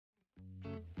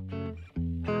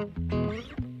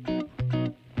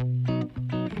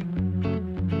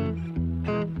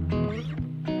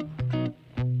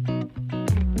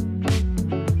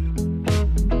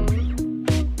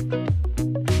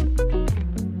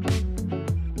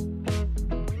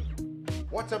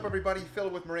What's up everybody, Phil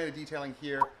with Miranda Detailing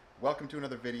here. Welcome to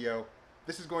another video.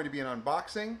 This is going to be an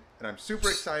unboxing and I'm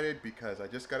super excited because I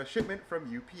just got a shipment from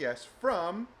UPS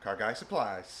from Car Guy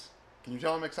Supplies. Can you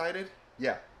tell I'm excited?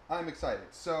 Yeah, I'm excited.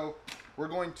 So we're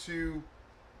going to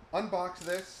unbox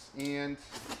this and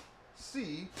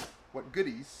see what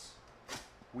goodies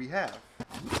we have.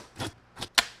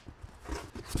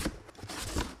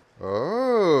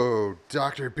 Oh,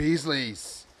 Dr.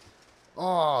 Beasleys.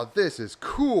 Oh, this is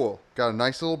cool. Got a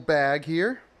nice little bag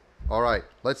here. All right,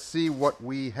 let's see what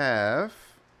we have.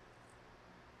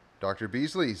 Dr.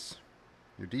 Beasleys,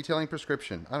 your detailing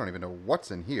prescription. I don't even know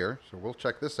what's in here, so we'll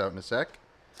check this out in a sec.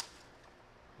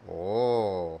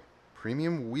 Oh,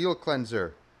 premium wheel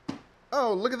cleanser.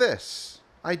 Oh, look at this.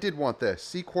 I did want this.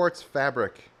 Sea quartz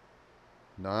fabric.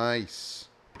 Nice.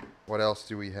 What else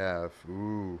do we have?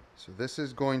 Ooh, so this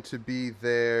is going to be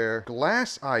their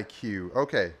glass IQ.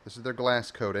 Okay, this is their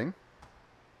glass coating.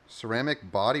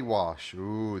 Ceramic body wash.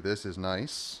 Ooh, this is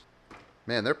nice.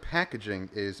 Man, their packaging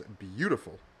is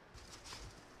beautiful.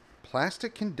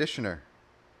 Plastic conditioner.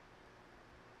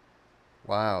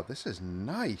 Wow, this is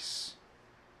nice.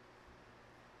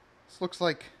 This looks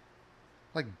like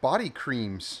body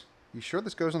creams. You sure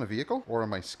this goes on a vehicle or on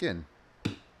my skin?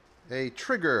 A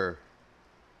trigger.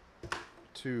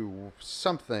 To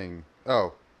something.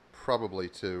 Oh, probably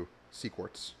to sea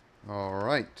quartz.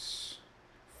 Alright.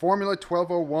 Formula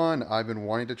 1201. I've been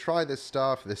wanting to try this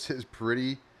stuff. This is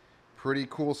pretty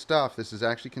cool stuff. This is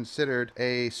actually considered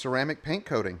a ceramic paint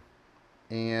coating.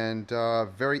 And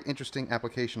very interesting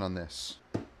application on this.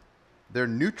 Their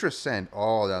Nutrascent.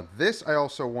 Oh, now this I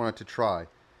also wanted to try.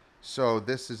 So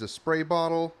this is a spray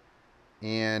bottle.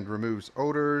 And removes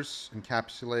odors,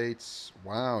 encapsulates.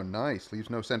 Wow, nice. Leaves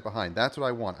no scent behind. That's what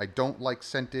I want. I don't like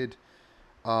scented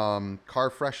car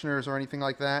fresheners or anything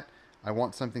like that. I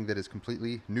want something that is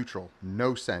completely neutral.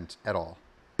 No scent at all.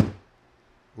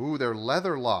 Ooh, their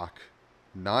leather lock.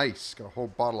 Nice. Got a whole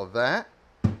bottle of that.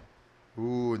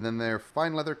 Ooh, and then their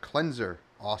fine leather cleanser.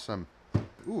 Awesome.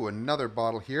 Ooh, another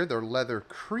bottle here. Their leather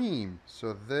cream.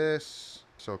 So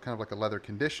kind of like a leather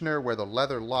conditioner where the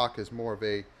leather lock is more of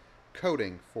a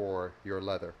coating for your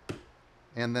leather.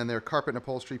 And then their carpet and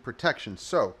upholstery protection.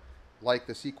 So, like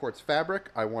the sea quartz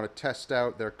fabric, I want to test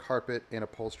out their carpet and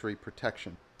upholstery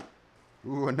protection.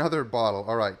 Ooh, another bottle.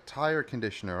 All right, tire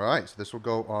conditioner. All right, so this will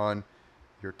go on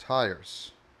your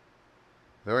tires.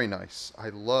 Very nice. I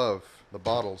love the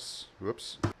bottles.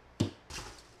 Whoops.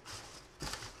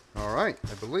 All right,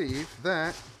 I believe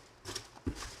that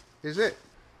is it.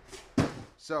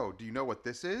 So, do you know what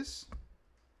this is?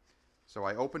 So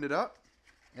I opened it up,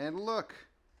 and look,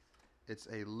 it's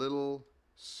a little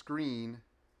screen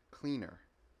cleaner.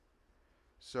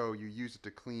 So you use it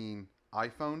to clean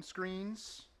iPhone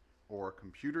screens or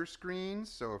computer screens.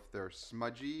 So if they're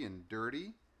smudgy and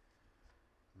dirty,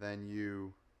 then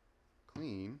you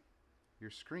clean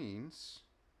your screens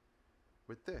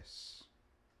with this.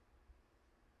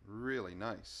 Really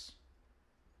nice.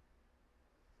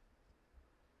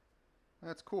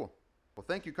 That's cool. Well,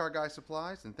 thank you, Car Guy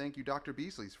Supplies, and thank you, Dr.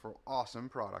 Beasleys, for awesome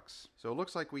products. So it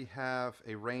looks like we have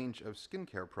a range of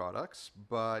skincare products,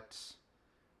 but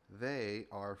they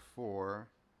are for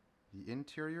the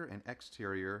interior and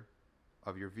exterior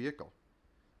of your vehicle.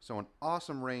 So an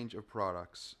awesome range of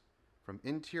products, from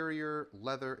interior,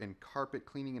 leather, and carpet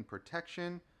cleaning and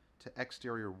protection, to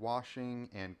exterior washing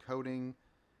and coating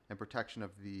and protection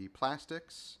of the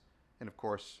plastics. And of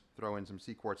course, throw in some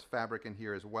sea quartz fabric in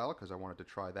here as well, because I wanted to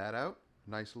try that out.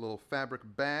 Nice little fabric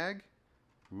bag.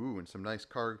 Ooh, and some nice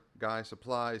Car Guy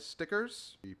Supplies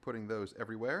stickers. Be putting those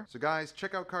everywhere. So guys,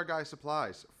 check out Car Guy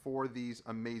Supplies for these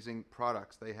amazing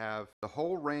products. They have the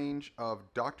whole range of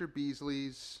Dr.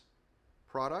 Beasleys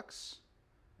products.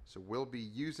 So we'll be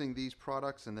using these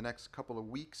products in the next couple of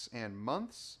weeks and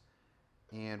months.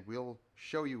 And we'll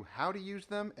show you how to use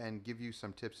them and give you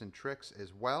some tips and tricks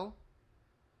as well.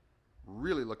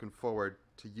 Really looking forward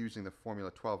to using the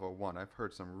Formula 1201. I've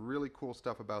heard some really cool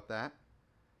stuff about that.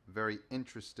 Very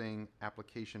interesting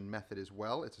application method as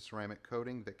well. It's a ceramic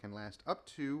coating that can last up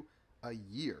to a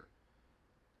year.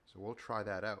 So we'll try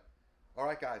that out.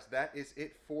 Alright guys, that is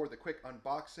it for the quick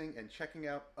unboxing and checking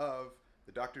out of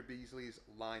the Dr. Beasleys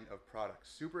line of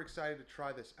products. Super excited to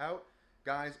try this out.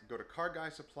 Guys, go to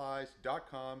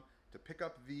carguysupplies.com to pick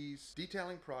up these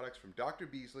detailing products from Dr.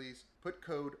 Beasleys. Put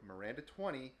code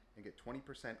Miranda20 and get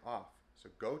 20% off. So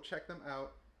go check them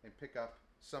out and pick up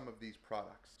some of these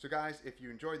products. So guys, if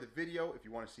you enjoyed the video, if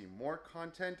you want to see more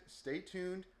content, stay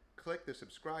tuned. click the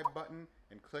subscribe button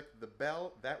and click the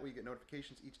bell. That way you get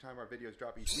notifications each time our videos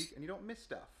drop each week and you don't miss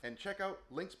stuff. And check out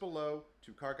links below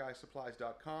to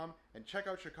carguysupplies.com and check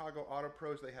out Chicago Auto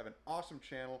Pros. They have an awesome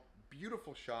channel,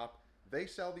 beautiful shop. They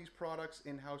sell these products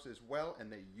in-house as well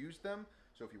and they use them.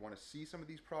 So if you want to see some of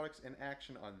these products in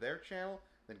action on their channel,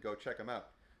 then go check them out.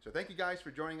 So thank you guys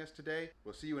for joining us today.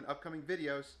 We'll see you in upcoming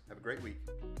videos. Have a great week.